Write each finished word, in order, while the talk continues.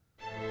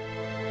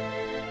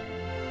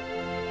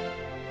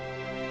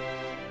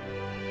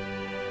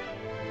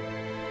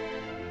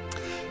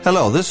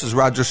Hello, this is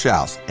Roger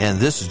Schaus, and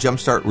this is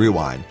Jumpstart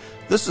Rewind.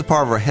 This is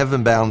part of our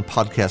Heaven Bound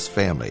podcast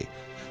family.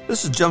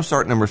 This is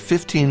Jumpstart number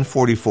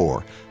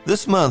 1544.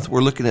 This month,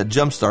 we're looking at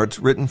Jumpstarts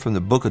written from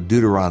the book of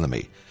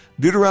Deuteronomy.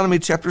 Deuteronomy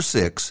chapter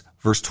 6,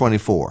 verse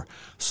 24.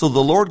 So the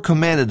Lord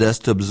commanded us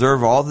to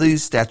observe all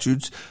these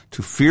statutes,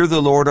 to fear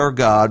the Lord our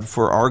God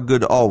for our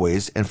good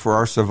always and for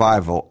our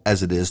survival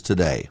as it is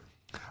today.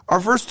 Our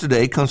verse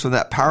today comes from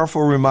that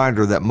powerful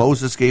reminder that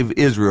Moses gave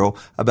Israel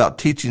about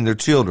teaching their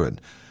children.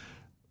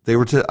 They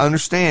were to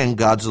understand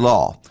God's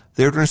law.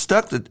 They were to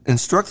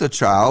instruct the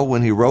child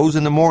when he rose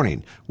in the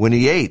morning, when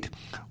he ate,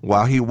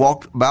 while he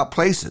walked about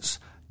places.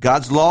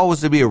 God's law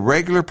was to be a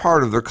regular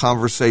part of their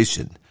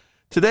conversation.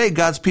 Today,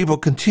 God's people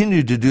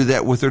continue to do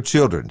that with their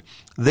children.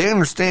 They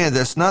understand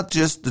that it's not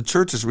just the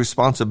church's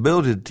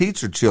responsibility to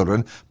teach their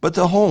children, but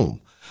the home.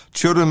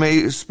 Children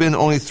may spend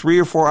only 3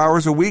 or 4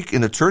 hours a week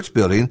in a church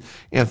building,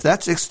 and if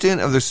that's the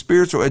extent of their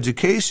spiritual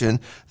education,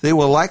 they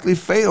will likely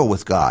fail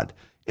with God.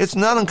 It's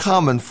not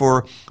uncommon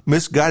for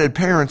misguided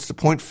parents to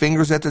point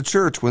fingers at the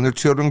church when their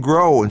children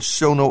grow and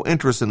show no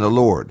interest in the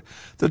Lord.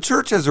 The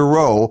church has a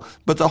role,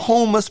 but the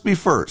home must be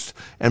first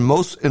and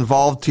most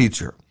involved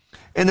teacher.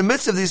 In the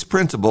midst of these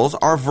principles,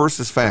 our verse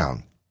is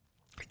found.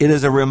 It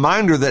is a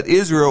reminder that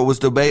Israel was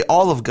to obey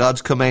all of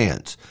God's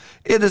commands.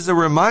 It is a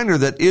reminder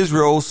that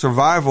Israel's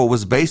survival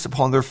was based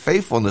upon their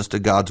faithfulness to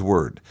God's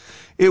word.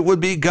 It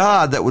would be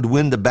God that would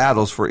win the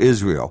battles for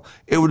Israel.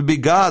 It would be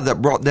God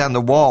that brought down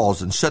the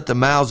walls and shut the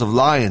mouths of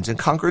lions and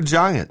conquered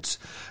giants.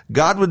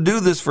 God would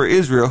do this for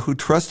Israel who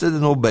trusted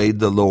and obeyed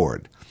the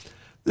Lord.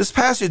 This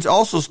passage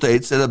also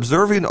states that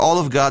observing all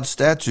of God's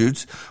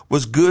statutes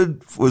was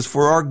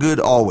for our good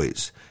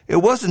always. It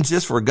wasn't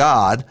just for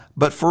God,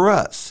 but for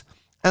us.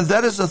 And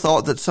that is a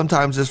thought that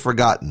sometimes is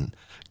forgotten.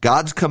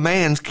 God's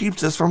commands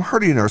keeps us from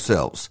hurting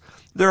ourselves.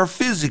 There are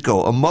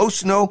physical,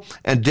 emotional,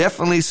 and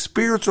definitely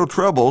spiritual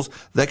troubles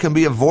that can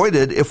be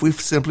avoided if we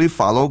simply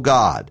follow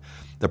God.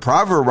 The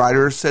proverb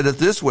writer said it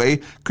this way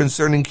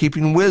concerning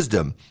keeping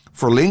wisdom.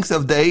 For length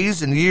of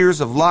days and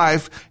years of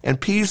life and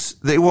peace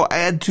they will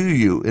add to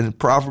you, in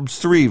Proverbs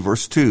 3,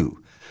 verse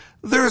 2.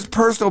 There's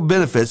personal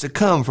benefits that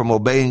come from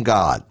obeying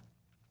God.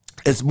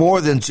 It's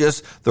more than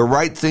just the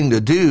right thing to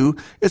do.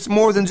 It's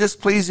more than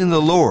just pleasing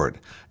the Lord.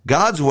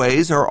 God's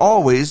ways are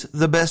always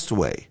the best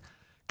way.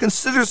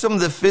 Consider some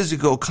of the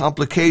physical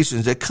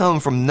complications that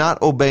come from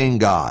not obeying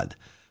God.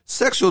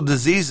 Sexual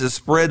diseases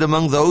spread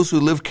among those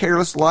who live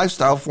careless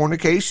lifestyle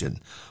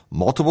fornication.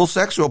 Multiple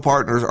sexual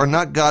partners are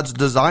not God's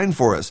design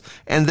for us,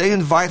 and they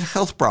invite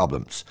health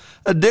problems.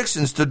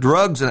 Addictions to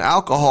drugs and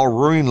alcohol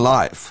ruin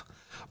life.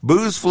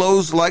 Booze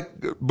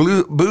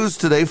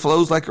today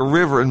flows like a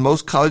river in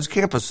most college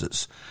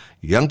campuses.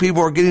 Young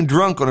people are getting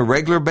drunk on a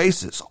regular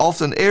basis,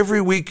 often every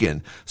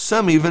weekend,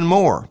 some even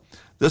more.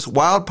 This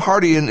wild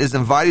partying is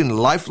inviting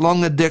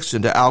lifelong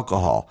addiction to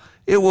alcohol.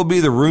 It will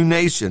be the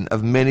ruination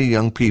of many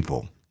young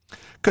people.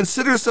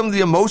 Consider some of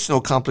the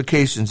emotional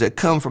complications that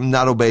come from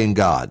not obeying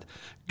God.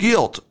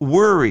 Guilt,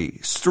 worry,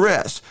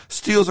 stress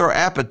steals our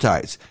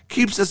appetites,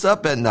 keeps us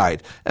up at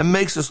night, and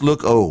makes us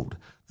look old.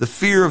 The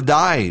fear of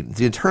dying,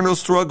 the internal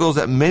struggles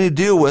that many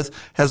deal with,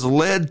 has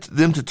led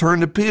them to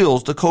turn to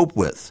pills to cope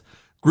with.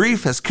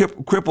 Grief has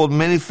crippled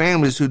many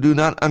families who do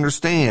not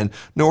understand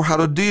nor how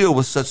to deal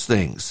with such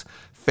things.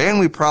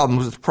 Family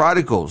problems with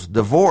prodigals,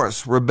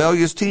 divorce,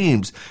 rebellious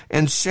teens,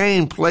 and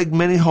shame plague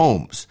many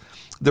homes.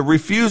 The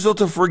refusal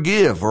to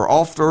forgive or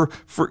offer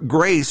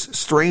grace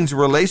strains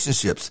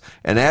relationships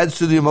and adds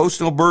to the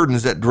emotional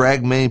burdens that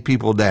drag many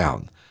people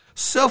down.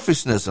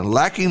 Selfishness and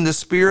lacking the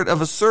spirit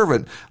of a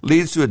servant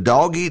leads to a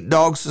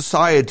dog-eat-dog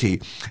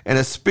society and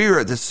a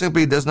spirit that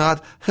simply does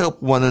not help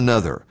one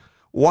another.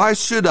 Why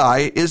should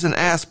I isn't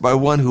asked by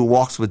one who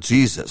walks with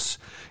Jesus.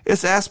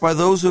 It's asked by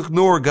those who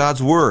ignore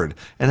God's word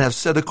and have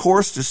set a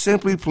course to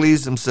simply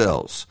please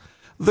themselves.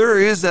 There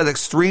is that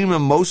extreme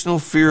emotional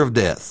fear of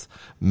death.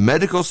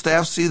 Medical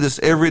staff see this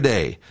every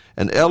day.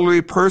 An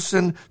elderly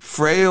person,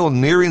 frail,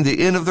 nearing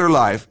the end of their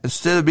life,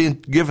 instead of being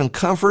given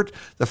comfort,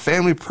 the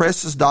family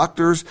presses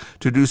doctors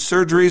to do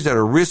surgeries that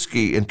are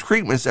risky and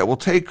treatments that will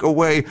take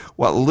away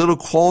what little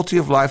quality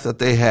of life that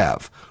they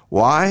have.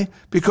 Why?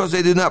 Because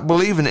they do not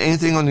believe in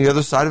anything on the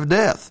other side of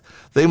death.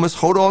 They must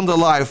hold on to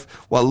life,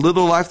 what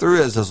little life there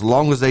is, as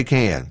long as they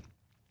can.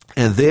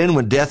 And then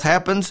when death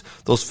happens,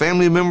 those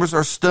family members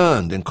are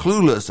stunned and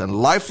clueless and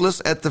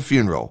lifeless at the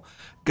funeral.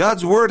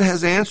 God's word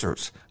has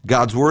answers.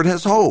 God's word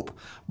has hope.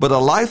 But a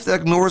life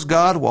that ignores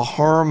God will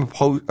harm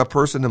a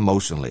person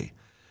emotionally.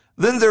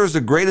 Then there is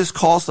the greatest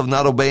cost of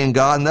not obeying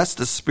God, and that's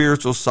the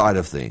spiritual side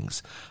of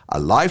things. A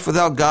life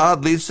without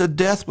God leads to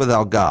death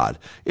without God.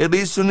 It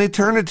leads to an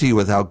eternity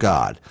without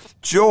God.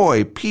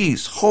 Joy,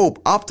 peace, hope,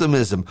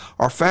 optimism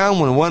are found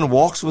when one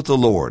walks with the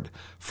Lord.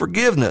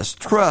 Forgiveness,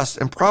 trust,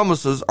 and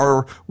promises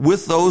are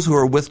with those who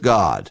are with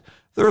God.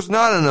 There's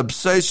not an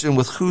obsession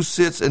with who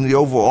sits in the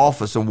Oval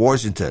Office in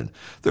Washington.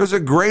 There's a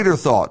greater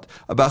thought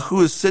about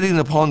who is sitting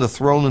upon the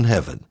throne in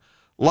heaven.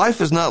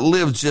 Life is not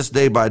lived just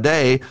day by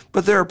day,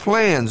 but there are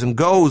plans and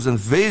goals and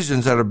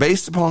visions that are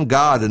based upon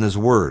God and His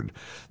Word.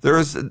 There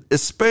is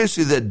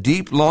especially that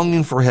deep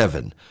longing for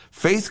heaven.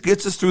 Faith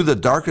gets us through the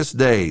darkest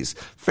days.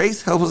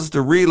 Faith helps us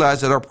to realize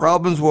that our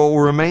problems will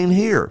remain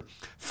here.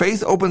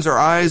 Faith opens our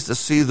eyes to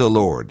see the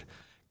Lord.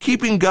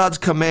 Keeping God's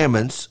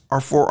commandments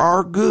are for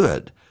our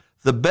good.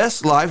 The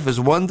best life is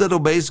one that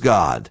obeys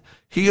God.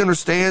 He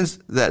understands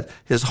that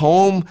his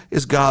home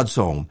is God's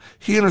home.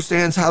 He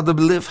understands how to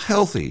live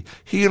healthy.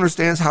 He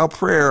understands how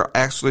prayer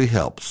actually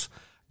helps.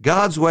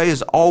 God's way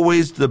is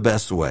always the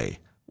best way.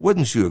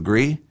 Wouldn't you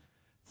agree?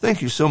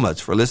 Thank you so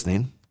much for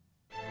listening.